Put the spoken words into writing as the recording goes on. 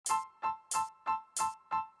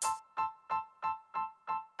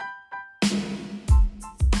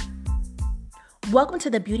Welcome to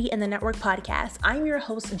the Beauty in the Network podcast. I'm your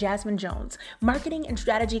host, Jasmine Jones, marketing and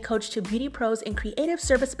strategy coach to beauty pros and creative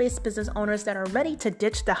service-based business owners that are ready to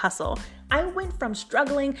ditch the hustle. I went from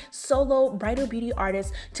struggling solo bridal beauty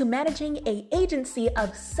artist to managing an agency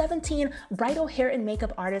of 17 bridal hair and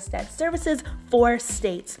makeup artists that services 4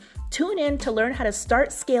 states. Tune in to learn how to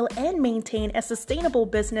start, scale, and maintain a sustainable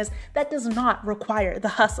business that does not require the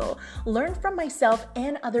hustle. Learn from myself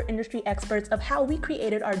and other industry experts of how we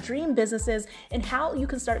created our dream businesses and how you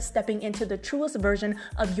can start stepping into the truest version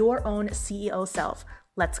of your own CEO self.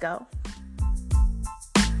 Let's go.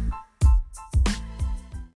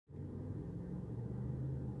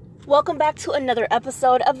 Welcome back to another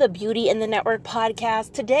episode of the Beauty in the Network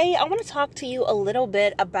podcast. Today, I want to talk to you a little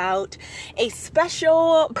bit about a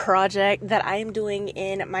special project that I am doing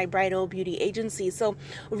in my bridal beauty agency. So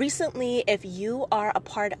recently, if you are a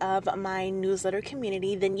part of my newsletter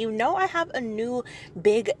community, then you know I have a new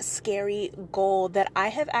big, scary goal that I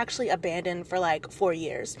have actually abandoned for like 4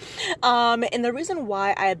 years. And the reason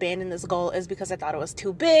why I abandoned this goal is because I thought it was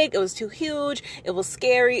too big, it was too huge, it was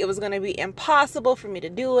scary, it was going to be impossible for me to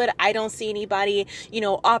do it. I don't see anybody,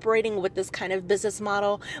 operating with this kind of business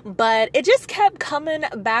model, but it just kept coming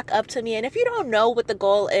back up to me. And if you don't know what the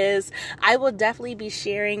goal is, I will definitely be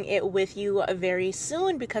sharing it with you very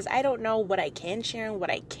soon, because I don't know what I can share and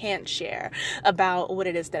what I can't share about what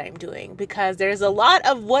it is that I'm doing, because there's a lot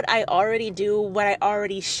of what I already do, what I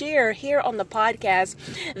already share here on the podcast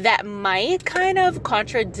that might kind of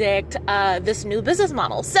contradict this new business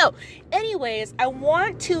model. So anyways, I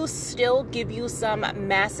want to still give you some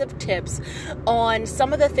massive tips on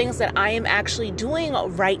some of the things that I am actually doing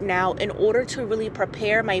right now in order to really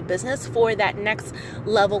prepare my business for that next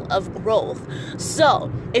level of growth.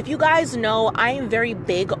 So if you guys know, I am very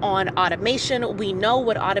big on automation. We know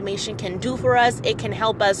what automation can do for us. It can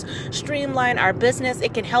help us streamline our business.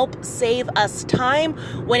 It can help save us time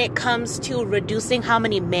when it comes to reducing how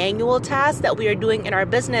many manual tasks that we are doing in our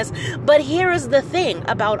business. But here is the thing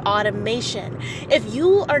about automation. If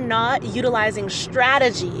you are not utilizing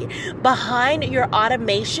strategy behind your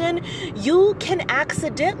automation, you can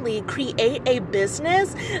accidentally create a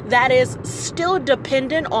business that is still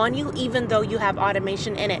dependent on you, even though you have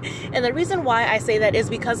automation in it. And the reason why I say that is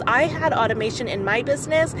because I had automation in my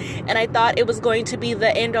business and I thought it was going to be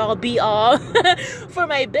the end all be all for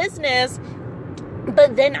my business.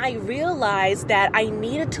 But then I realized that I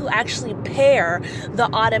needed to actually pair the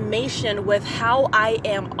automation with how I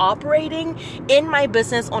am operating in my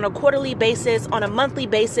business on a quarterly basis, on a monthly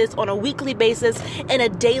basis, on a weekly basis, and a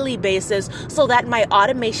daily basis, so that my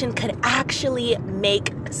automation could actually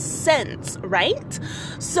make sense, right?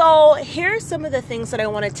 So here's some of the things that I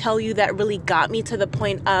want to tell you that really got me to the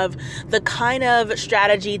point of the kind of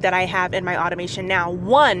strategy that I have in my automation now.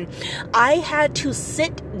 One, I had to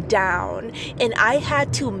sit down and I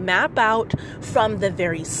had to map out from the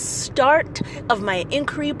very start of my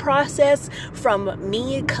inquiry process, from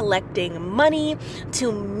me collecting money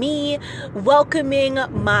to me welcoming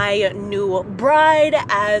my new bride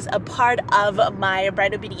as a part of my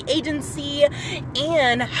bridal beauty agency,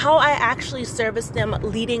 and how I actually service them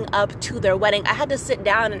leading up to their wedding. I had to sit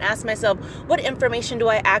down and ask myself, what information do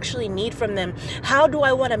I actually need from them? How do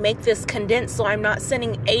I want to make this condensed so I'm not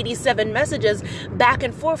sending 87 messages back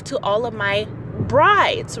and forth to all of my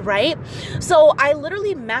brides, right? So I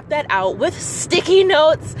literally mapped that out with sticky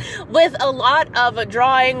notes, with a lot of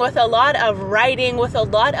drawing, with a lot of writing, with a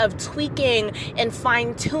lot of tweaking and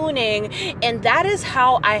fine tuning. And that is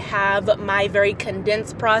how I have my very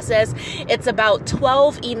condensed process. It's about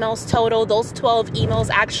 12 emails total. Those 12 emails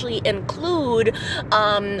actually include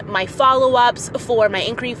my follow-ups for my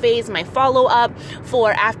inquiry phase, my follow-up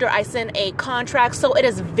for after I send a contract. So it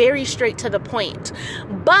is very straight to the point.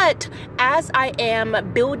 But as I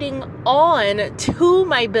am building on to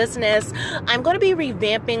my business, I'm going to be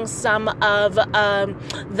revamping some of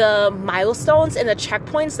the milestones and the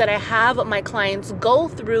checkpoints that I have my clients go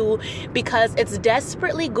through, because it's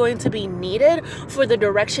desperately going to be needed for the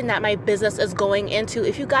direction that my business is going into.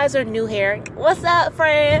 If you guys are new here, what's up,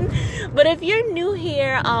 friend? But if you're new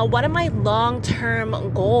here, one of my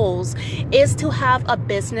long-term goals is to have a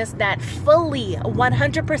business that fully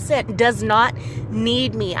 100% does not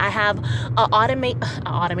need me. I have an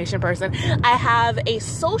automation person. I have a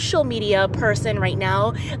social media person right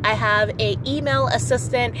now. I have an email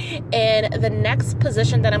assistant, and the next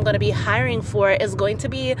position that I'm going to be hiring for is going to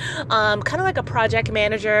be kind of like a project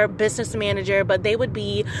manager, business manager, but they would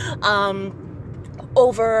be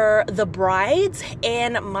over the brides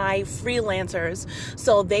and my freelancers.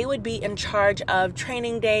 So they would be in charge of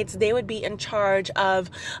training dates. They would be in charge of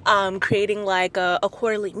creating like a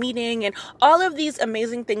quarterly meeting and all of these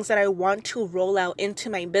amazing things that I want to roll out into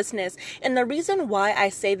my business. And the reason why I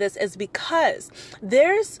say this is because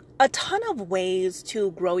there's a ton of ways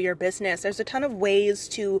to grow your business. There's a ton of ways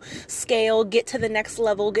to scale, get to the next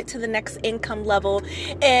level, get to the next income level,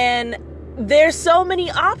 and there's so many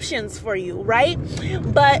options for you, right?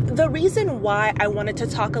 But the reason why I wanted to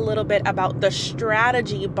talk a little bit about the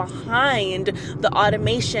strategy behind the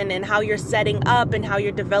automation and how you're setting up and how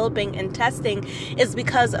you're developing and testing is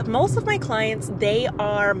because most of my clients, they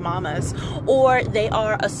are mamas, or they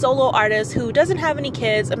are a solo artist who doesn't have any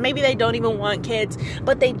kids, or maybe they don't even want kids,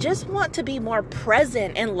 but they just want to be more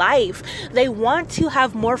present in life. They want to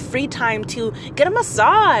have more free time to get a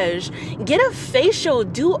massage, get a facial,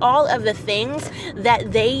 do all of the things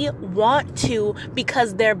that they want to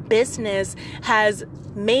because their business has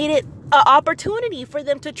made it an opportunity for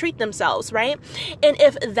them to treat themselves, right? And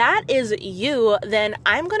if that is you, then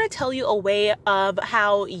I'm going to tell you a way of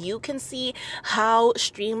how you can see how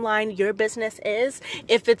streamlined your business is,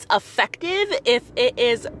 if it's effective, if it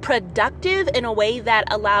is productive in a way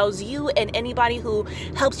that allows you and anybody who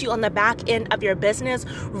helps you on the back end of your business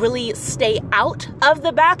really stay out of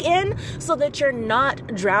the back end so that you're not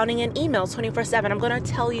drowning in emails 24/7. I'm going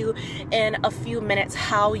to tell you in a few minutes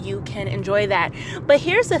how you can enjoy that. But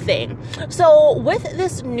here's the thing. So with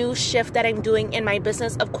this new shift that I'm doing in my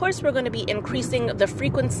business, of course, we're going to be increasing the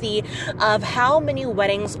frequency of how many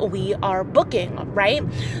weddings we are booking, right?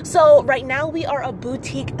 So right now we are a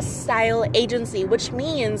boutique style agency, which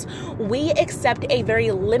means we accept a very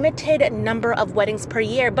limited number of weddings per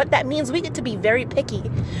year, but that means we get to be very picky.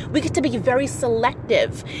 We get to be very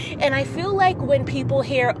selective. And I feel like when people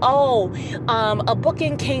hear, a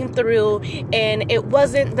booking came through and it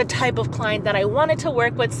wasn't the type of client that I wanted to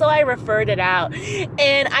work with, so I referred it out.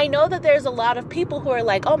 And I know that there's a lot of people who are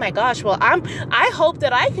like, oh my gosh, well, I hope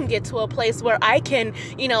that I can get to a place where I can,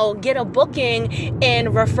 get a booking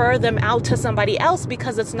and refer them out to somebody else,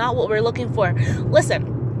 because it's not what we're looking for.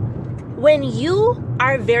 Listen, when you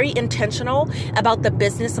are very intentional about the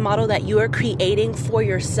business model that you are creating for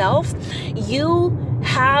yourself, you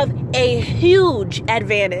have a huge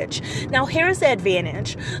advantage. Now, here's the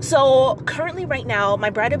advantage. So currently right now,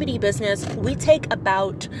 my bridal beauty business, we take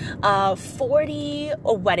about 40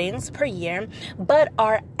 weddings per year, but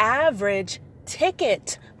our average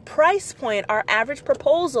ticket price point, our average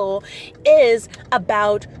proposal is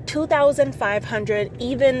about $2,500,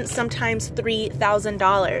 even sometimes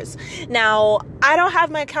 $3,000. Now, I don't have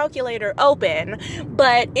my calculator open,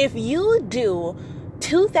 but if you do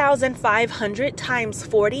 2,500 times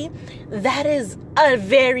 40, that is a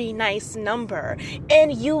very nice number.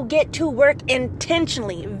 And you get to work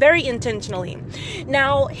intentionally, very intentionally.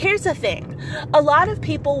 Now, here's the thing. A lot of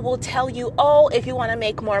people will tell you, if you want to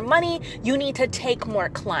make more money, you need to take more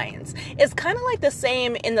clients. It's kind of like the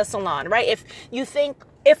same in the salon, right? If you think,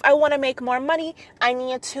 if I want to make more money, I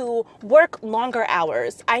need to work longer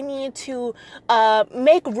hours. I need to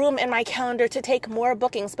make room in my calendar to take more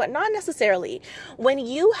bookings, but not necessarily. When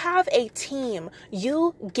you have a team,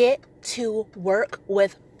 you get to work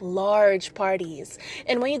with large parties.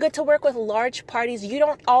 And when you get to work with large parties, you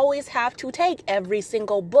don't always have to take every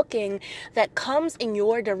single booking that comes in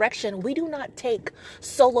your direction. We do not take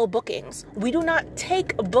solo bookings. We do not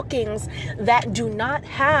take bookings that do not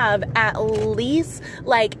have at least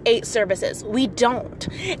like 8 services. We don't.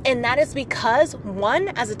 And that is because, one,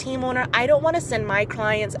 as a team owner, I don't want to send my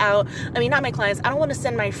clients out. Not my clients. I don't want to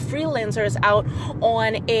send my freelancers out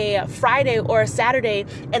on a Friday or a Saturday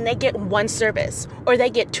and they get 1 service or they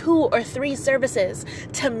get 2 or 3 services.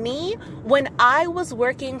 To me, when I was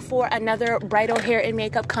working for another bridal hair and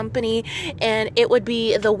makeup company and it would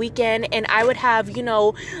be the weekend and I would have,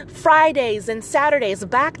 Fridays and Saturdays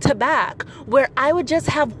back to back where I would just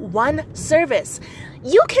have 1 service.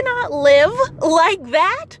 You cannot live like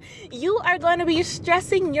that. You are going to be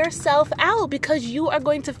stressing yourself out because you are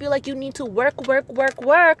going to feel like you need to work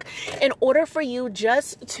in order for you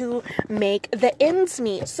just to make the ends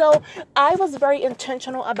meet. So I was very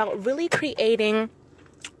intentional about really creating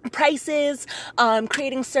prices,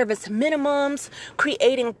 creating service minimums,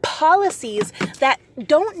 creating policies that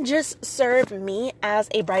don't just serve me as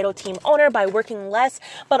a bridal team owner by working less,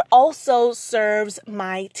 but also serves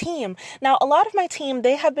my team. Now, a lot of my team,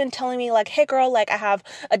 they have been telling me like, hey girl, like I have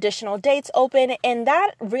additional dates open. And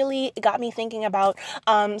that really got me thinking about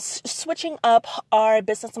switching up our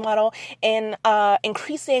business model and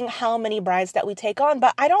increasing how many brides that we take on.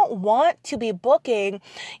 But I don't want to be booking,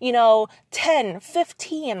 10,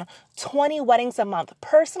 15, 15, 20 weddings a month.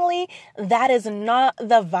 Personally, that is not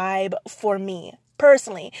the vibe for me.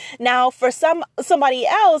 Personally. Now, for somebody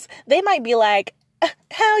else, they might be like,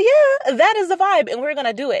 hell yeah, that is the vibe and we're going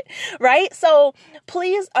to do it, right? So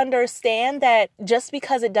please understand that just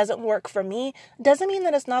because it doesn't work for me doesn't mean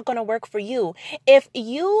that it's not going to work for you. If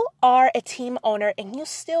you are a team owner and you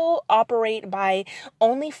still operate by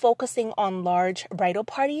only focusing on large bridal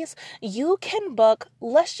parties, you can book,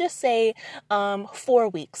 let's just say 4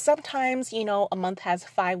 weeks. Sometimes, a month has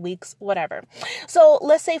 5 weeks, whatever. So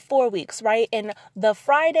let's say 4 weeks, right? And the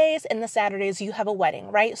Fridays and the Saturdays, you have a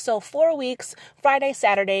wedding, right? So 4 weeks, Friday,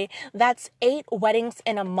 Saturday, that's 8 weddings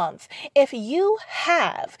in a month. If you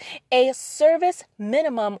have a service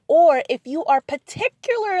minimum, or if you are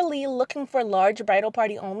particularly looking for large bridal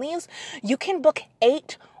party onlys, you can book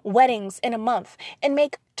 8 weddings in a month and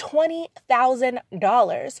make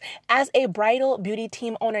 $20,000 as a bridal beauty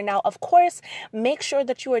team owner. Now, of course, make sure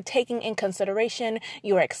that you are taking in consideration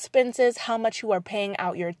your expenses, how much you are paying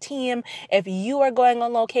out your team, if you are going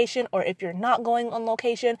on location or if you're not going on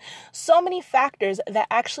location. So many factors that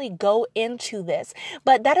actually go into this.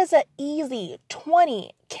 But that is an easy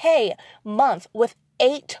 $20K month with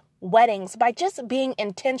 8 weddings by just being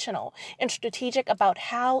intentional and strategic about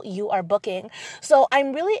how you are booking. So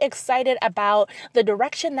I'm really excited about the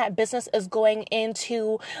direction that business is going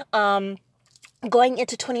into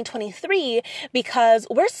 2023, because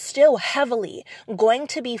we're still heavily going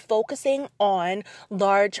to be focusing on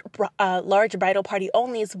large bridal party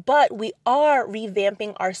onlys, but we are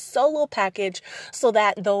revamping our solo package so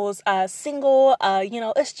that those single,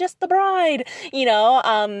 it's just the bride,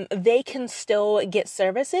 they can still get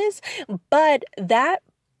services, but that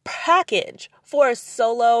package for a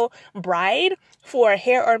solo bride for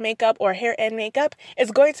hair or makeup or hair and makeup is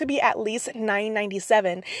going to be at least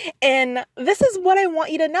 $997. And this is what I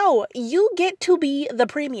want you to know. You get to be the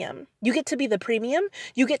premium. You get to be the premium.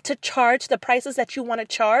 You get to charge the prices that you want to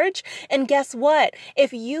charge. And guess what?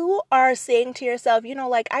 If you are saying to yourself,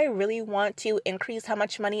 I really want to increase how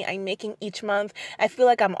much money I'm making each month. I feel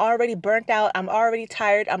like I'm already burnt out. I'm already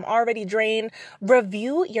tired. I'm already drained.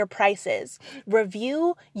 Review your prices.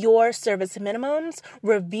 Review your service minimums.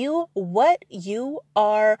 Review what you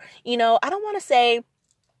are, I don't want to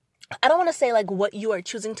say like what you are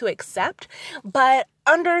choosing to accept, but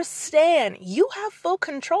understand you have full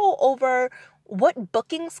control over what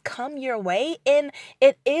bookings come your way. And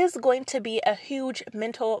it is going to be a huge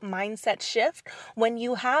mental mindset shift when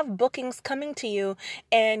you have bookings coming to you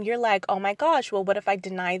and you're like, oh my gosh, well, what if I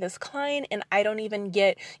deny this client and I don't even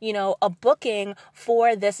get, a booking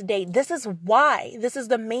for this date? This is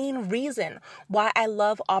the main reason why I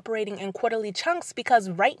love operating in quarterly chunks, because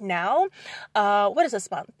right now, what is this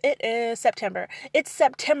month? It is September. It's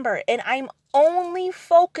September and I'm only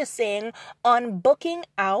focusing on booking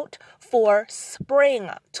out for spring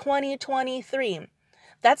 2023.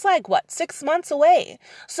 That's like 6 months away.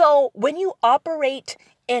 So when you operate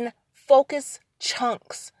in focus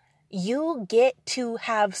chunks, you get to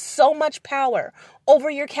have so much power over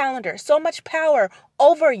your calendar, so much power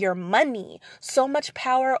over your money, so much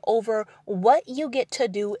power over what you get to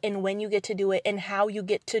do and when you get to do it and how you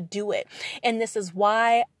get to do it. And this is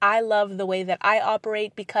why I love the way that I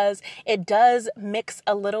operate, because it does mix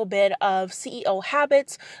a little bit of CEO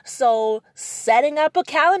habits. So setting up a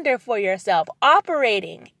calendar for yourself,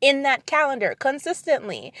 operating in that calendar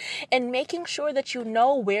consistently, and making sure that you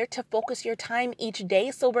know where to focus your time each day,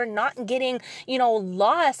 so we're not getting,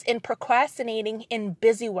 lost in procrastinating in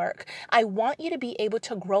busy work. I want you to be able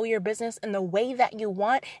to grow your business in the way that you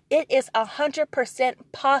want. It is 100%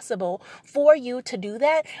 possible for you to do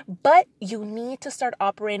that, but you need to start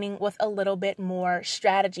operating with a little bit more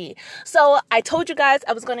strategy. So I told you guys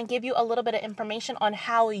I was going to give you a little bit of information on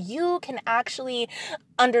how you can actually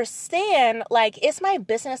understand, is my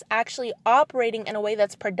business actually operating in a way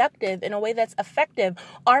that's productive, in a way that's effective?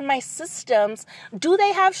 Are my systems, do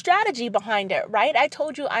they have strategy behind it, right? I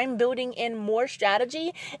told you I'm building in more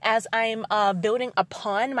strategy as I'm building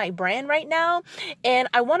upon my brand right now. And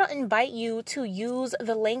I want to invite you to use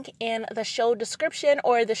the link in the show description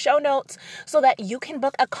or the show notes so that you can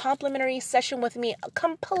book a complimentary session with me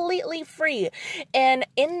completely free. And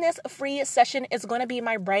in this free session is going to be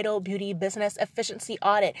my bridal beauty business efficiency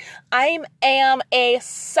audit. I am a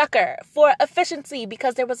sucker for efficiency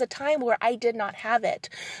because there was a time where I did not have it.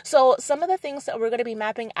 So some of the things that we're going to be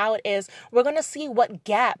mapping out is we're going to see what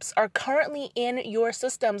gaps are currently in your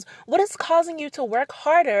systems. What is causing you to work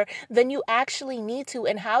harder than you actually need to,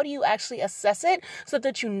 and how do you actually assess it so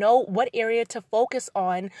that you know what area to focus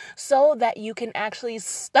on so that you can actually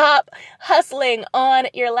stop hustling on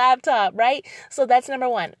your laptop, right? So that's number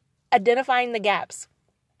one, identifying the gaps.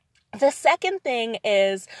 The second thing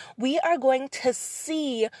is we are going to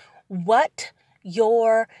see what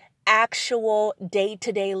your actual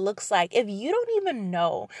day-to-day looks like. If you don't even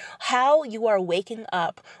know how you are waking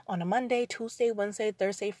up on a Monday, Tuesday, Wednesday,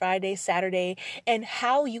 Thursday, Friday, Saturday, and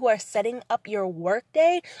how you are setting up your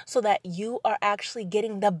workday so that you are actually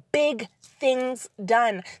getting the big things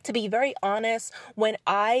done. To be very honest, when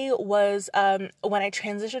I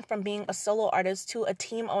transitioned from being a solo artist to a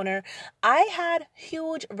team owner, I had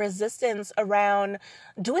huge resistance around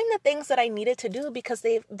doing the things that I needed to do because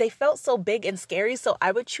they felt so big and scary. So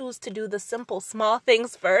I would choose to do the simple, small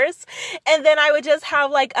things first, and then I would just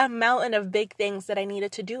have like a mountain of big things that I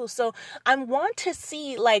needed to do. So I want to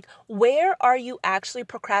see, like, where are you actually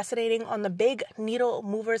procrastinating on the big needle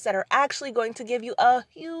movers that are actually going to give you a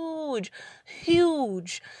huge,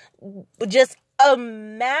 just a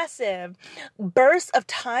massive burst of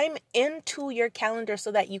time into your calendar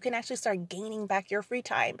so that you can actually start gaining back your free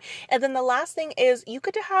time. And then the last thing is you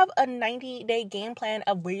could have a 90-day game plan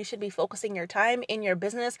of where you should be focusing your time in your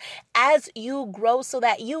business as you grow so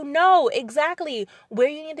that you know exactly where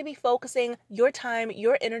you need to be focusing your time,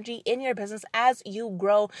 your energy in your business as you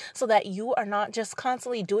grow so that you are not just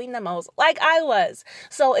constantly doing the most like I was.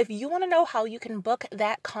 So if you want to know how you can book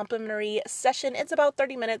that complimentary session, it's about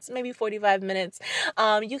 30 minutes, maybe 45 minutes.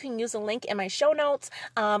 You can use a link in my show notes.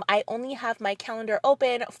 I only have my calendar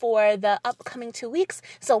open for the upcoming 2 weeks,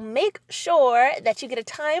 so make sure that you get a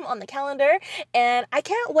time on the calendar, and I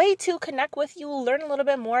can't wait to connect with you, learn a little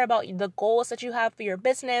bit more about the goals that you have for your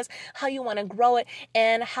business, how you want to grow it,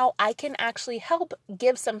 and how I can actually help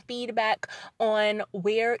give some feedback on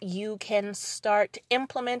where you can start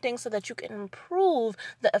implementing so that you can improve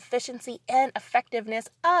the efficiency and effectiveness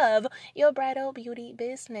of your bridal beauty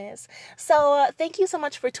business. So thank you so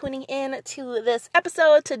much for tuning in to this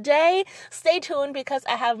episode today. Stay tuned because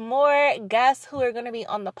I have more guests who are going to be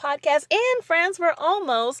on the podcast. And friends, we're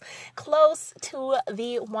almost close to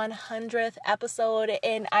the 100th episode,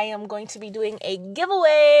 and I am going to be doing a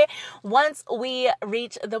giveaway once we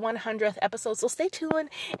reach the 100th episode. So stay tuned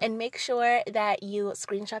and make sure that you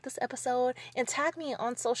screenshot this episode and tag me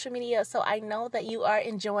on social media so I know that you are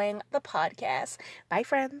enjoying the podcast. Bye,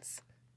 friends.